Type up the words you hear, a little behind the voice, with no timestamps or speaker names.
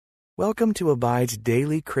Welcome to Abide's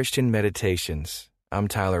Daily Christian Meditations. I'm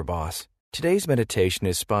Tyler Boss. Today's meditation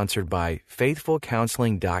is sponsored by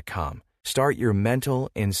FaithfulCounseling.com. Start your mental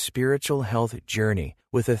and spiritual health journey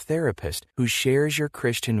with a therapist who shares your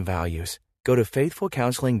Christian values. Go to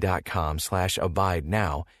FaithfulCounseling.com/abide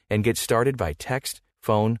now and get started by text,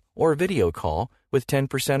 phone, or video call with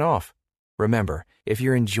 10% off. Remember, if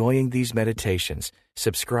you're enjoying these meditations,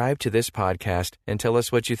 subscribe to this podcast and tell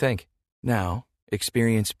us what you think. Now,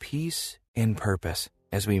 experience peace and purpose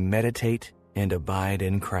as we meditate and abide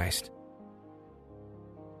in Christ.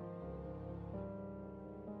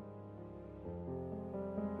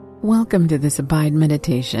 Welcome to this Abide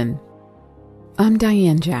Meditation. I'm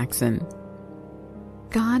Diane Jackson.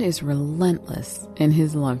 God is relentless in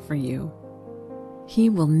His love for you. He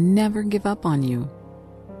will never give up on you.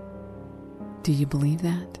 Do you believe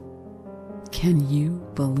that? Can you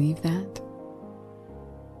believe that?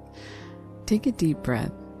 Take a deep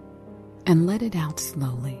breath and let it out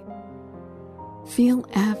slowly. Feel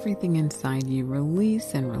everything inside you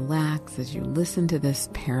release and relax as you listen to this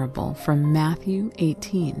parable from Matthew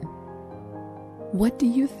 18. What do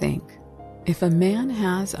you think if a man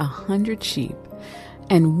has 100 sheep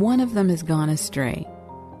and one of them has gone astray?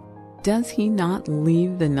 Does he not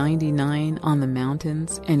leave the 99 on the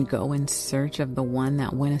mountains and go in search of the one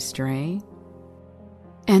that went astray?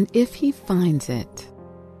 And if he finds it,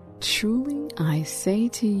 truly I say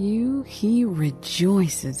to you, he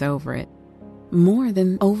rejoices over it, more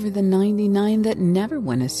than over the 99 that never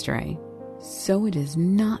went astray. So it is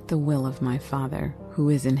not the will of my Father who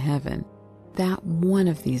is in heaven that one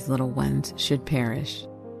of these little ones should perish.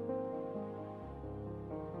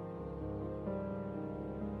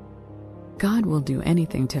 God will do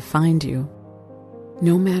anything to find you.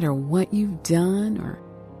 No matter what you've done or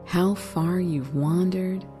how far you've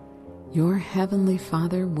wandered, your Heavenly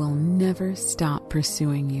Father will never stop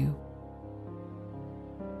pursuing you.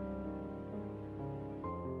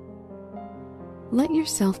 Let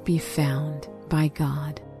yourself be found by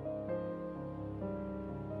God.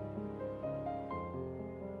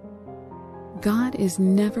 God is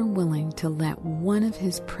never willing to let one of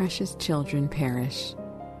His precious children perish.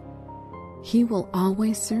 He will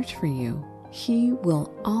always search for you. He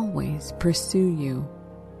will always pursue you.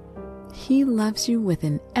 He loves you with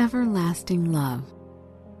an everlasting love.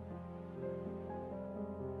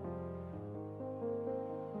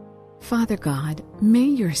 Father God, may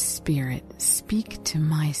your Spirit speak to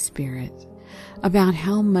my spirit about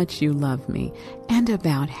how much you love me and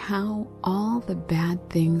about how all the bad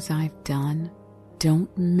things I've done don't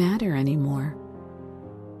matter anymore.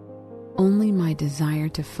 Only my desire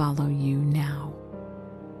to follow you now.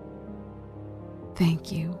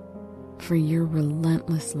 Thank you for your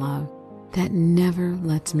relentless love that never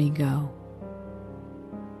lets me go.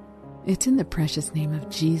 It's in the precious name of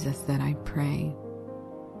Jesus that I pray.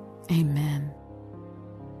 Amen.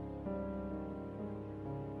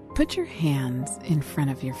 Put your hands in front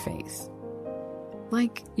of your face,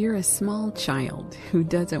 like you're a small child who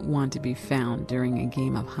doesn't want to be found during a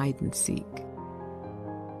game of hide and seek.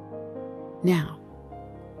 Now,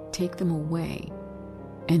 take them away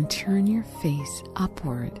and turn your face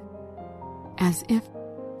upward, as if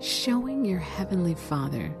showing your Heavenly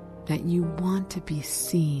Father that you want to be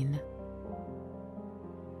seen.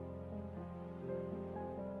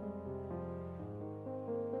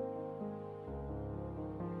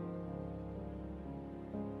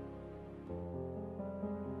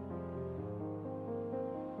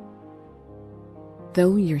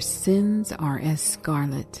 Though your sins are as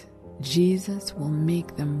scarlet, Jesus will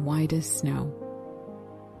make them white as snow.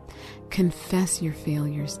 Confess your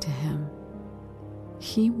failures to Him.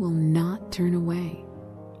 He will not turn away.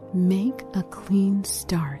 Make a clean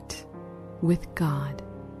start with God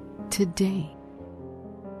today.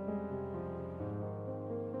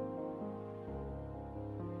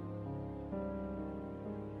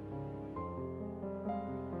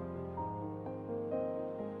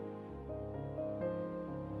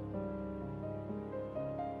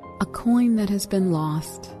 A coin that has been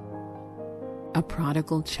lost, a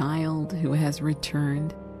prodigal child who has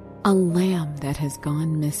returned, a lamb that has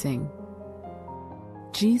gone missing.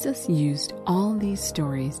 Jesus used all these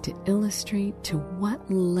stories to illustrate to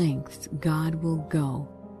what lengths God will go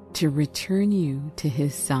to return you to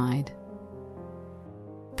His side.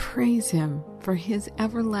 Praise Him for His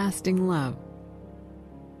everlasting love.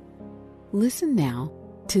 Listen now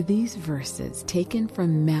to these verses taken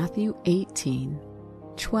from Matthew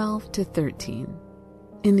 18:12-13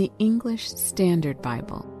 in the English Standard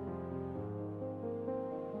Bible.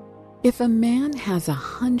 If a man has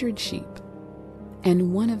 100 sheep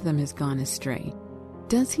and one of them has gone astray,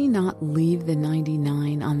 Does he not leave the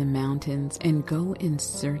 99 on the mountains and go in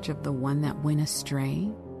search of the one that went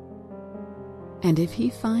astray? And if he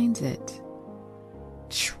finds it,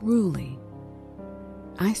 truly,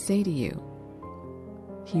 I say to you,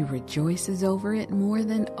 he rejoices over it more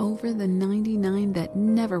than over the 99 that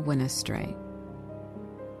never went astray.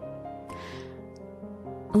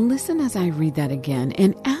 Listen as I read that again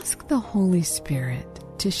and ask the Holy Spirit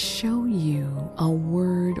to show you a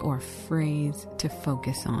word or phrase to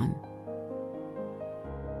focus on.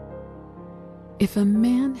 If a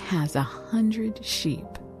man has 100 sheep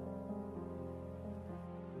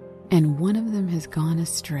and one of them has gone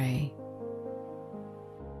astray,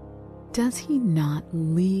 does he not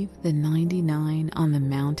leave the 99 on the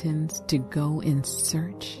mountains to go in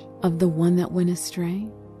search of the one that went astray?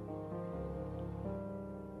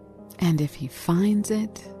 And if he finds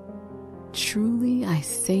it, truly I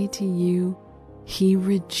say to you, he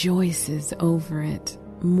rejoices over it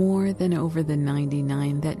more than over the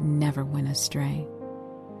 99 that never went astray.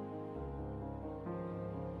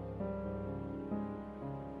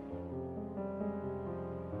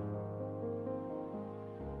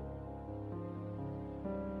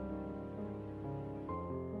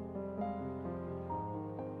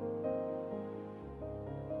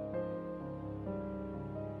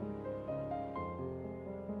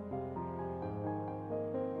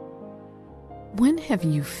 When have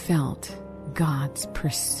you felt God's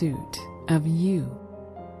pursuit of you?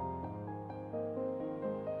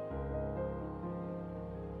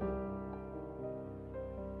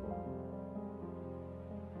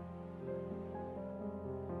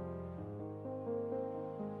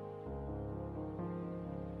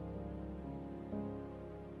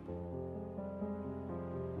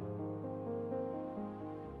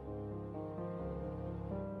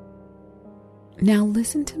 Now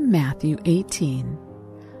listen to Matthew 18,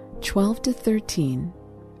 12 to 13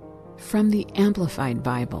 from the Amplified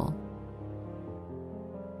Bible.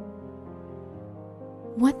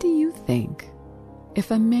 What do you think? If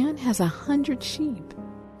a man has 100 sheep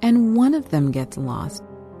and one of them gets lost,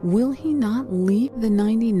 will he not leave the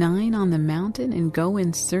 99 on the mountain and go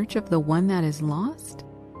in search of the one that is lost?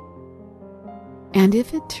 And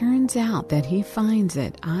if it turns out that he finds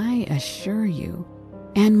it, I assure you,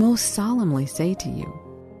 and most solemnly say to you,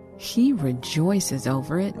 he rejoices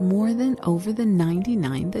over it more than over the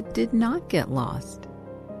 99 that did not get lost.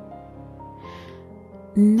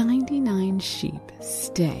 99 sheep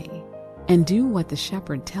stay and do what the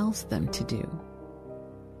shepherd tells them to do,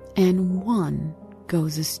 and one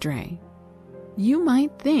goes astray. You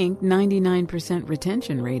might think 99%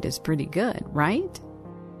 retention rate is pretty good, right?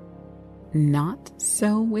 Not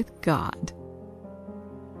so with God.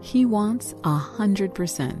 He wants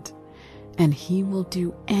 100%, and he will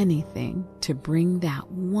do anything to bring that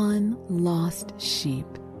one lost sheep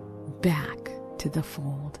back to the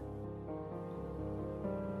fold.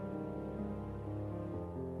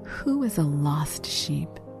 Who is a lost sheep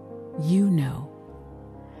you know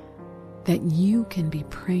that you can be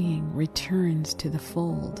praying returns to the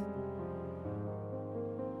fold?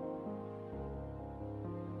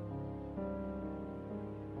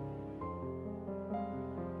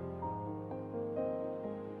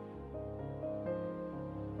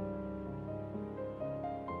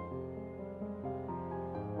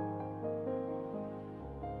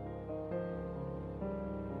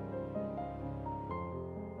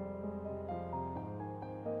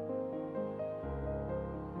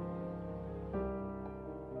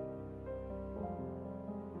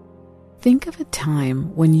 Think of a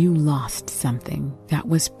time when you lost something that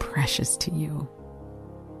was precious to you.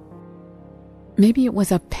 Maybe it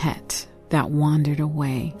was a pet that wandered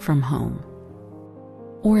away from home,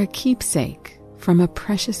 or a keepsake from a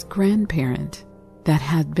precious grandparent that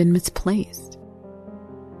had been misplaced.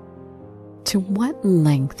 To what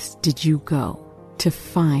lengths did you go to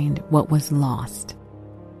find what was lost?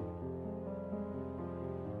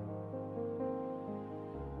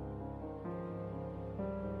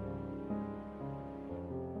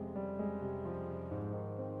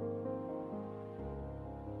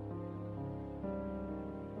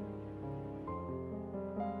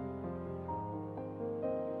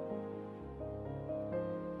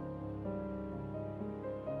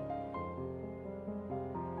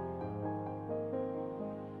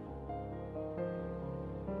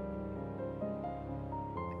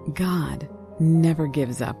 God never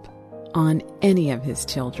gives up on any of his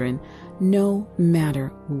children, no matter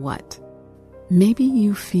what. Maybe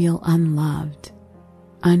you feel unloved,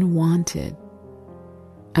 unwanted,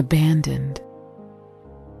 abandoned.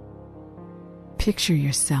 Picture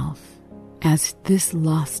yourself as this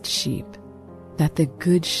lost sheep that the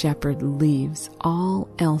Good Shepherd leaves all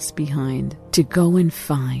else behind to go and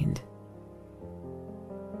find.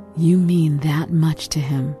 You mean that much to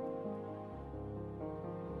him.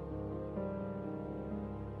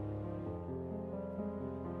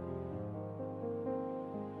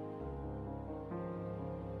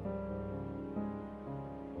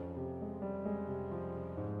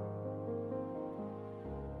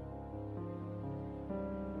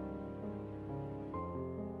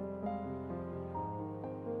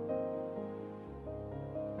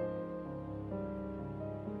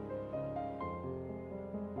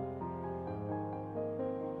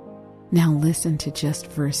 Now listen to just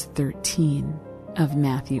verse 13 of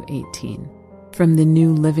Matthew 18 from the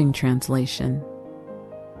New Living Translation.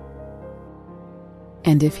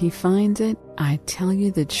 And if he finds it, I tell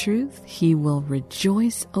you the truth, he will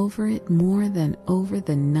rejoice over it more than over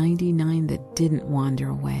the 99 that didn't wander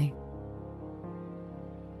away.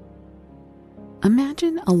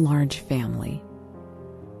 Imagine a large family,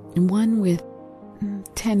 one with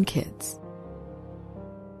 10 kids.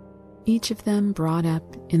 Each of them brought up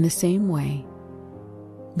in the same way,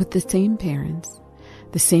 with the same parents,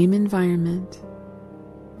 the same environment,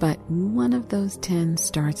 but one of those 10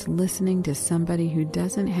 starts listening to somebody who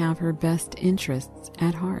doesn't have her best interests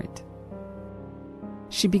at heart.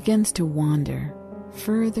 She begins to wander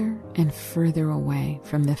further and further away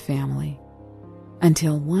from the family,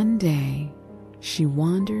 until one day she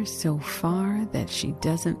wanders so far that she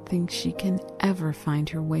doesn't think she can ever find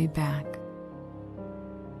her way back.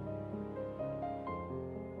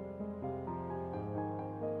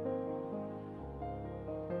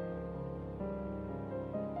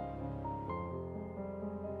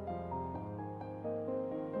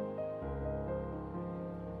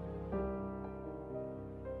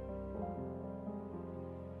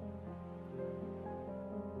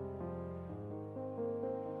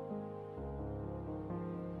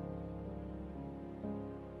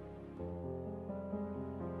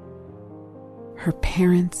 Her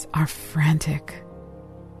parents are frantic.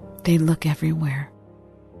 They look everywhere.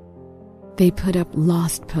 They put up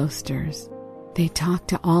lost posters. They talk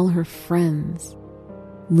to all her friends.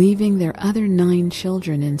 Leaving their other 9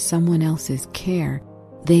 children in someone else's care,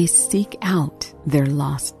 they seek out their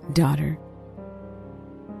lost daughter.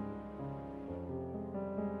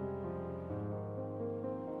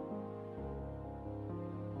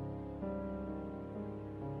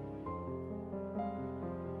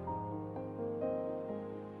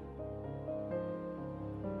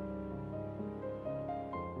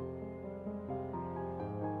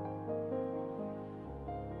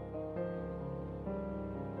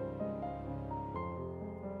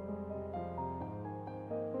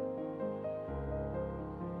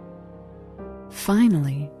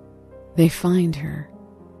 Finally, they find her,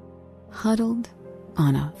 huddled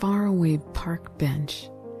on a faraway park bench,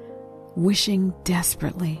 wishing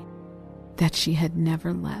desperately that she had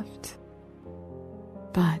never left,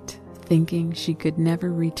 but thinking she could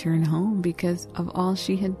never return home because of all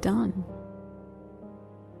she had done.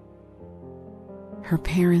 Her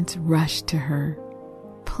parents rushed to her,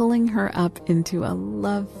 pulling her up into a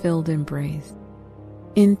love-filled embrace.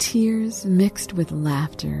 In tears mixed with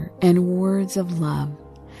laughter and words of love,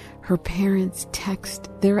 her parents text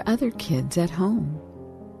their other kids at home.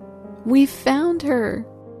 "We found her!"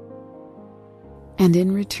 And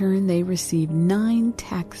in return they receive 9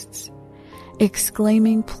 texts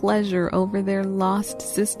exclaiming pleasure over their lost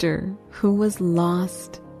sister who was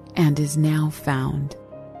lost and is now found.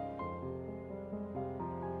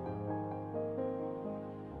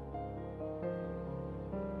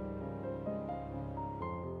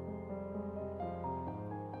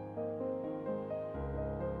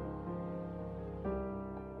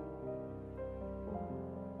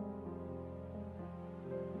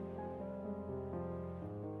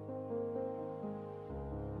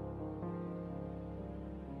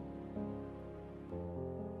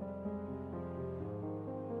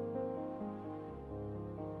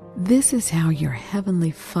 This is how your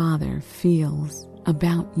Heavenly Father feels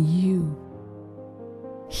about you.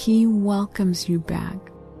 He welcomes you back,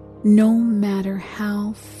 no matter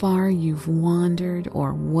how far you've wandered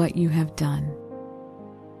or what you have done.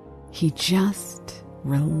 He just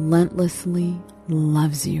relentlessly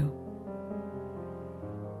loves you.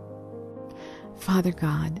 Father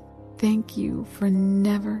God, thank you for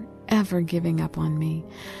never, ever giving up on me.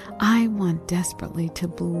 I want desperately to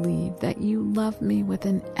believe that you love me with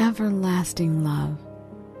an everlasting love.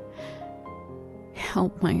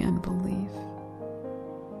 Help my unbelief.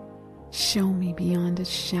 Show me beyond a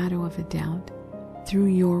shadow of a doubt, through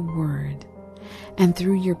your word and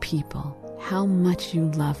through your people, how much you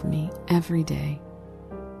love me every day.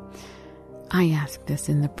 I ask this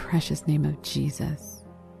in the precious name of Jesus.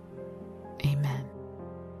 Amen.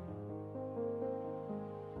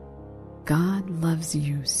 God loves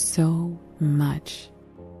you so much.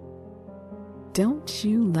 Don't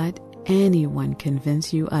you let anyone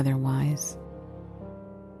convince you otherwise.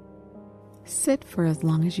 Sit for as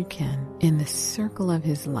long as you can in the circle of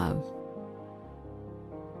His love.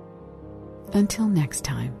 Until next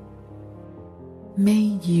time,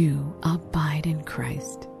 may you abide in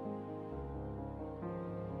Christ.